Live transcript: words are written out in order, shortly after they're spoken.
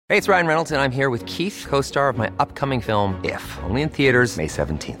Hey, it's Ryan Reynolds, and I'm here with Keith, co-star of my upcoming film, If, only in theaters May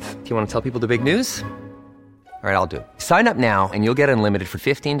 17th. Do you want to tell people the big news? All right, I'll do it. Sign up now and you'll get unlimited for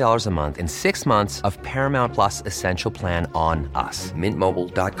 $15 a month and 6 months of Paramount Plus Essential Plan on us.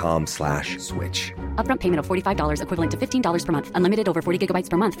 MintMobile.com/switch. Upfront payment of $45 equivalent to $15 per month. Unlimited over 40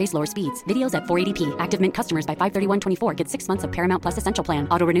 gigabytes per month. Face lower speeds. Videos at 480p. Active Mint customers by 531.24 get 6 months of Paramount Plus Essential Plan.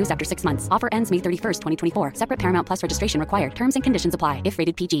 Auto renews after 6 months. Offer ends May 31st, 2024. Separate Paramount Plus registration required. Terms and conditions apply if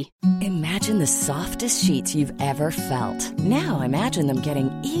rated PG. Imagine the softest sheets you've ever felt. Now imagine them getting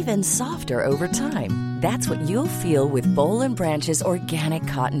even softer over time. That's what you'll feel with Boll & Branch's organic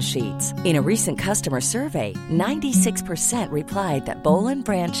cotton sheets. In a recent customer survey, 96% replied that Boll &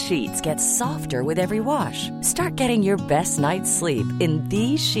 Branch sheets get softer with every wash. Start getting your best night's sleep in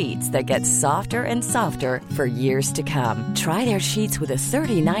these sheets that get softer and softer for years to come. Try their sheets with a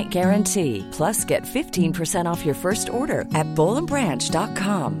 30-night guarantee. Plus, get 15% off your first order at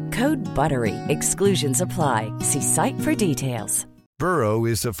bollandbranch.com. Code BUTTERY. Exclusions apply. See site for details. Burrow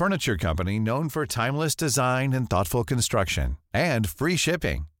is a furniture company known for timeless design and thoughtful construction, and free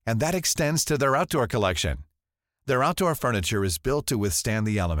shipping, and that extends to their outdoor collection. Their outdoor furniture is built to withstand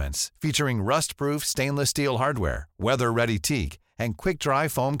the elements, featuring rust-proof stainless steel hardware, weather-ready teak, and quick-dry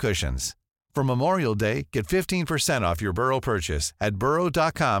foam cushions. For Memorial Day, get 15% off your Burrow purchase at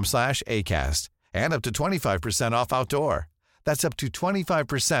burrow.com/ACAST, and up to 25% off outdoor. That's up to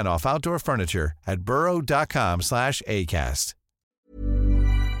 25% off outdoor furniture at burrow.com/ACAST.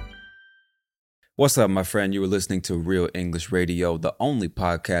 What's up, my friend? You were listening to Real English Radio, the only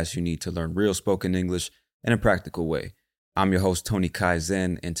podcast you need to learn real spoken English in a practical way. I'm your host, Tony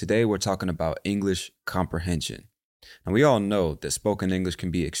Kaizen, and today we're talking about English comprehension. And we all know that spoken English can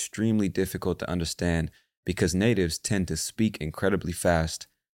be extremely difficult to understand because natives tend to speak incredibly fast,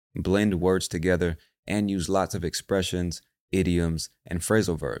 blend words together, and use lots of expressions, idioms, and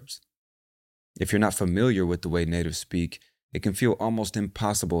phrasal verbs. If you're not familiar with the way natives speak, it can feel almost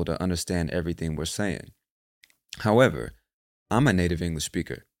impossible to understand everything we're saying. However, I'm a native English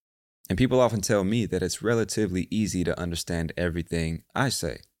speaker, and people often tell me that it's relatively easy to understand everything I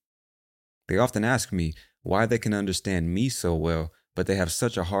say. They often ask me why they can understand me so well, but they have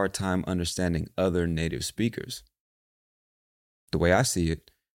such a hard time understanding other native speakers. The way I see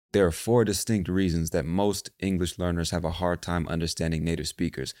it, there are 4 distinct reasons that most English learners have a hard time understanding native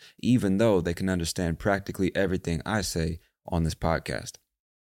speakers, even though they can understand practically everything I say on this podcast.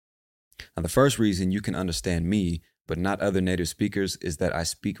 Now, the first reason you can understand me, but not other native speakers, is that I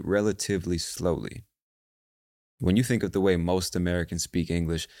speak relatively slowly. When you think of the way most Americans speak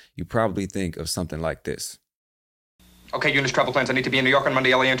English, you probably think of something like this. Okay, Eunice, travel plans. I need to be in New York on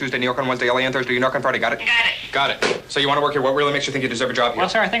Monday, LA on Tuesday, New York on Wednesday, LA on Thursday, New York on Friday. Got it? Got it. So you want to work here. What really makes you think you deserve a job here? Well,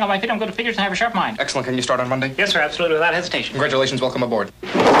 sir, I think on my feet I'm good at figures and have a sharp mind. Excellent. Can you start on Monday? Yes, sir, absolutely, without hesitation. Congratulations. Welcome aboard.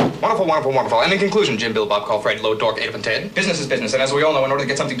 Wonderful, wonderful, wonderful. And in conclusion, Jim, Bill, Bob, Call, Fred, Load, Dork, Adolf, and Ted. Business is business. And as we all know, in order to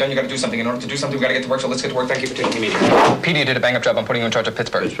get something done, you got to do something. In order to do something, we got to get to work. So let's get to work. Thank you for taking the meeting. Petey, you did a bang-up job. I'm putting you in charge of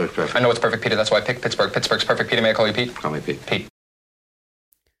Pittsburgh. Pittsburgh's perfect. I know it's perfect, Peter. That's why I picked Pittsburgh. Pittsburgh's perfect. Peter, may I call you Pete? Call me Pete. Pete.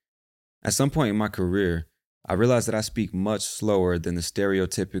 At some point in my career, I realized that I speak much slower than the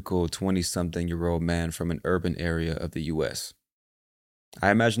stereotypical 20-something-year-old man from an urban area of the U.S.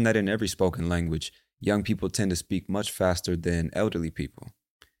 I imagine that in every spoken language, young people tend to speak much faster than elderly people.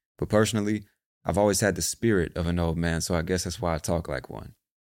 But personally, I've always had the spirit of an old man, so I guess that's why I talk like one.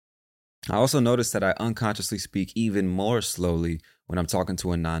 I also noticed that I unconsciously speak even more slowly when I'm talking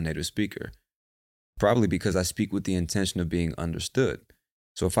to a non-native speaker, probably because I speak with the intention of being understood.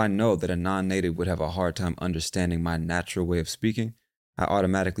 So if I know that a non-native would have a hard time understanding my natural way of speaking, I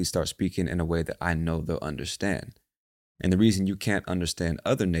automatically start speaking in a way that I know they'll understand. And the reason you can't understand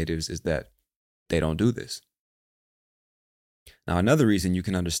other natives is that they don't do this. Now, another reason you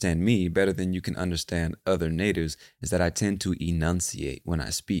can understand me better than you can understand other natives is that I tend to enunciate when I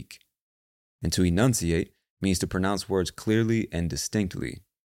speak. And to enunciate means to pronounce words clearly and distinctly.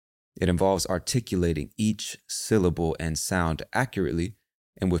 It involves articulating each syllable and sound accurately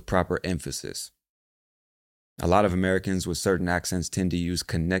and with proper emphasis. A lot of Americans with certain accents tend to use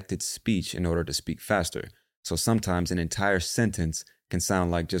connected speech in order to speak faster, so sometimes an entire sentence can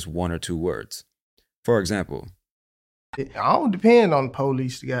sound like just 1 or 2 words. For example, I don't depend on the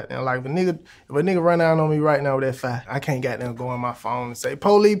police to goddamn, like if a nigga run down on me right now with that fire, I can't goddamn go on my phone and say,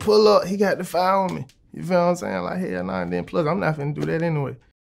 police pull up, he got the fire on me. You feel what I'm saying? Like, hell nah, and then plus I'm not finna do that anyway.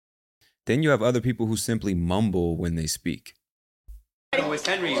 Then you have other people who simply mumble when they speak. You know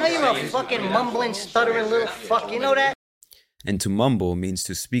you're a fucking mumbling, stuttering little fuck, you know that? And to mumble means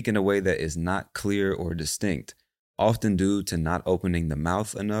to speak in a way that is not clear or distinct, often due to not opening the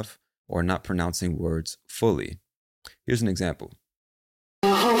mouth enough or not pronouncing words fully. Here's an example.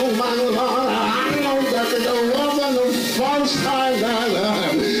 Hey, know that it wasn't the first time that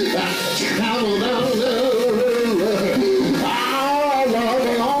I traveled down the river. I love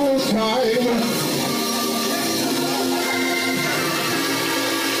it all this time.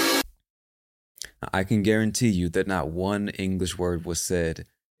 I can guarantee you that not one English word was said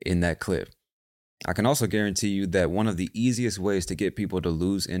in that clip. I can also guarantee you that one of the easiest ways to get people to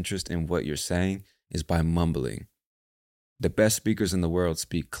lose interest in what you're saying is by mumbling. The best speakers in the world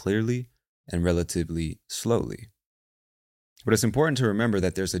speak clearly and relatively slowly. But it's important to remember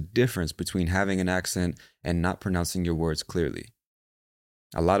that there's a difference between having an accent and not pronouncing your words clearly.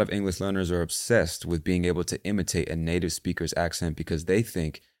 A lot of English learners are obsessed with being able to imitate a native speaker's accent because they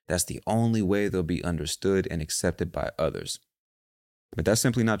think that's the only way they'll be understood and accepted by others. But that's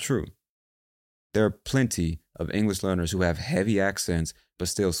simply not true. There are plenty of English learners who have heavy accents but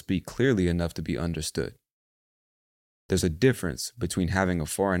still speak clearly enough to be understood. There's a difference between having a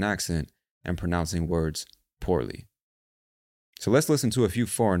foreign accent and pronouncing words poorly. So let's listen to a few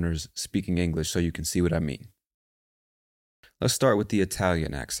foreigners speaking English so you can see what I mean. Let's start with the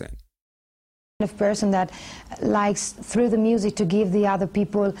Italian accent. Of person that likes through the music to give the other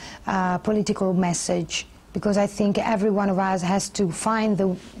people a political message, because I think every one of us has to find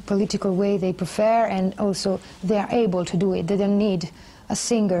the political way they prefer, and also they are able to do it. They don't need a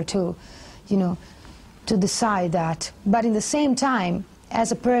singer to, to decide that. But in the same time,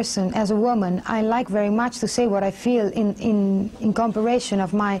 as a person, as a woman, I like very much to say what I feel in comparison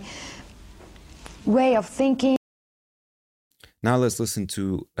of my way of thinking. Now let's listen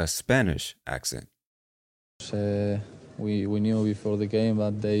to a Spanish accent. We knew before the game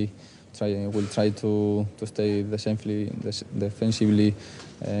that they will try to stay defensively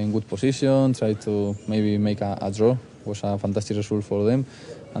in good position, try to maybe make a draw. It was a fantastic result for them.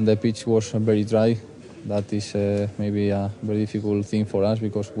 And the pitch was very dry. That is maybe a very difficult thing for us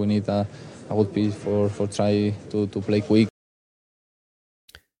because we need a good pitch for try to play quick.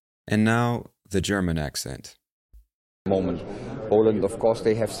 And now the German accent. Moment. Poland, of course,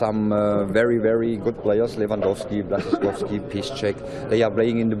 they have some very, very good players, Lewandowski, Błaszczykowski, Piszczek. They are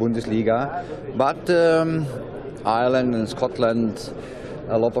playing in the Bundesliga. But Ireland and Scotland,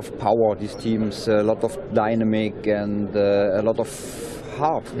 a lot of power, these teams, a lot of dynamic and a lot of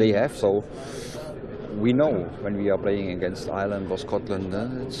heart they have. So we know when we are playing against Ireland or Scotland,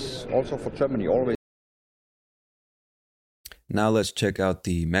 it's also for Germany always. Now let's check out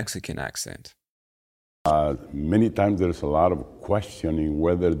the Mexican accent. Many times there's a lot of questioning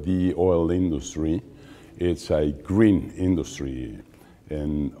whether the oil industry is a green industry.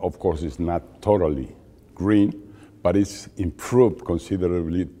 And of course it's not totally green, but it's improved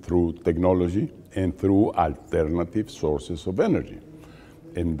considerably through technology and through alternative sources of energy.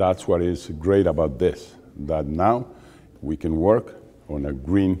 And that's what is great about this, that now we can work on a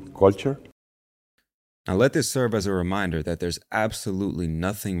green culture. Now let this serve as a reminder that there's absolutely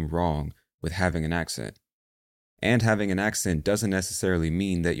nothing wrong with having an accent. And having an accent doesn't necessarily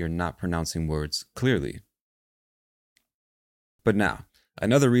mean that you're not pronouncing words clearly. But now,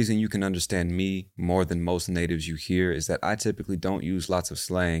 another reason you can understand me more than most natives you hear is that I typically don't use lots of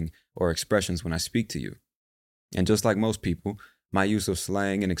slang or expressions when I speak to you. And just like most people, my use of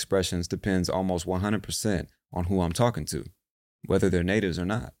slang and expressions depends almost 100% on who I'm talking to, whether they're natives or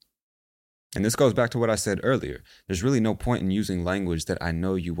not. And this goes back to what I said earlier. There's really no point in using language that I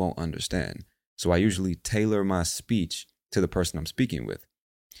know you won't understand. So I usually tailor my speech to the person I'm speaking with.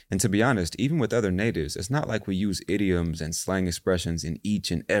 And to be honest, even with other natives, it's not like we use idioms and slang expressions in each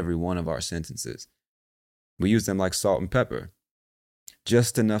and every one of our sentences. We use them like salt and pepper.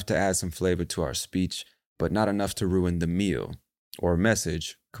 Just enough to add some flavor to our speech, but not enough to ruin the meal or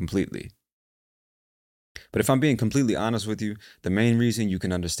message completely. But if I'm being completely honest with you, the main reason you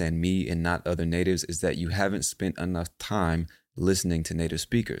can understand me and not other natives is that you haven't spent enough time listening to native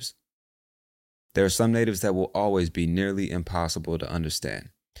speakers. There are some natives that will always be nearly impossible to understand,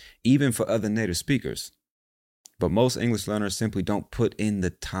 even for other native speakers. But most English learners simply don't put in the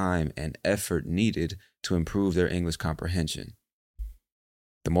time and effort needed to improve their English comprehension.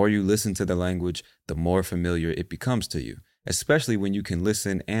 The more you listen to the language, the more familiar it becomes to you, especially when you can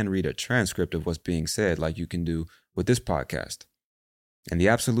listen and read a transcript of what's being said like you can do with this podcast. And the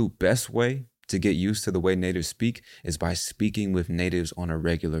absolute best way to get used to the way natives speak is by speaking with natives on a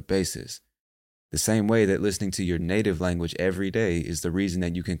regular basis. The same way that listening to your native language every day is the reason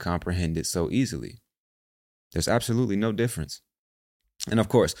that you can comprehend it so easily. There's absolutely no difference. And of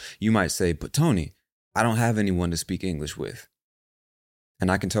course, you might say, but Tony, I don't have anyone to speak English with. And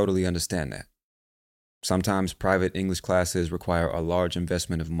I can totally understand that. Sometimes private English classes require a large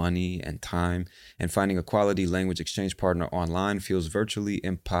investment of money and time, and finding a quality language exchange partner online feels virtually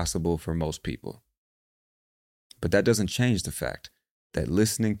impossible for most people. But that doesn't change the fact that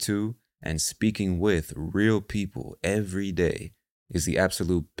listening to and speaking with real people every day is the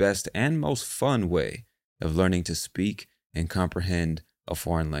absolute best and most fun way of learning to speak and comprehend a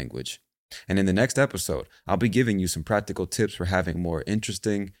foreign language. And in the next episode, I'll be giving you some practical tips for having more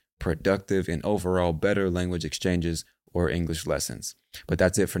interesting, productive, and overall better language exchanges or English lessons. But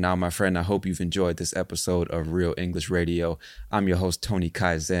that's it for now, my friend. I hope you've enjoyed this episode of Real English Radio. I'm your host, Tony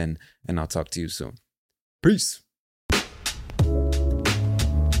Kaizen, and I'll talk to you soon. Peace.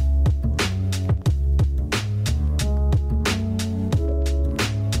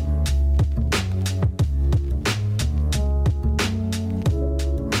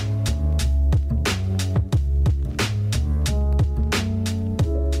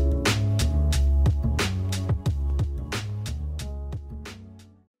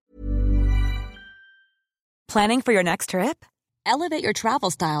 Planning for your next trip? Elevate your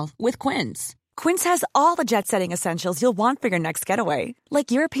travel style with Quince. Quince has all the jet-setting essentials you'll want for your next getaway, like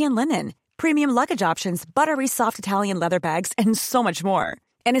European linen, premium luggage options, buttery soft Italian leather bags, and so much more.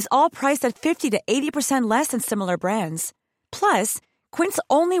 And is all priced at 50 to 80% less than similar brands. Plus, Quince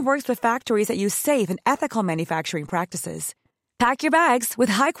only works with factories that use safe and ethical manufacturing practices. Pack your bags with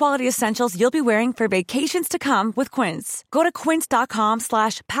high-quality essentials you'll be wearing for vacations to come with Quince. Go to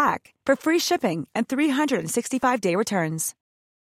quince.com/pack for free shipping and 365-day returns.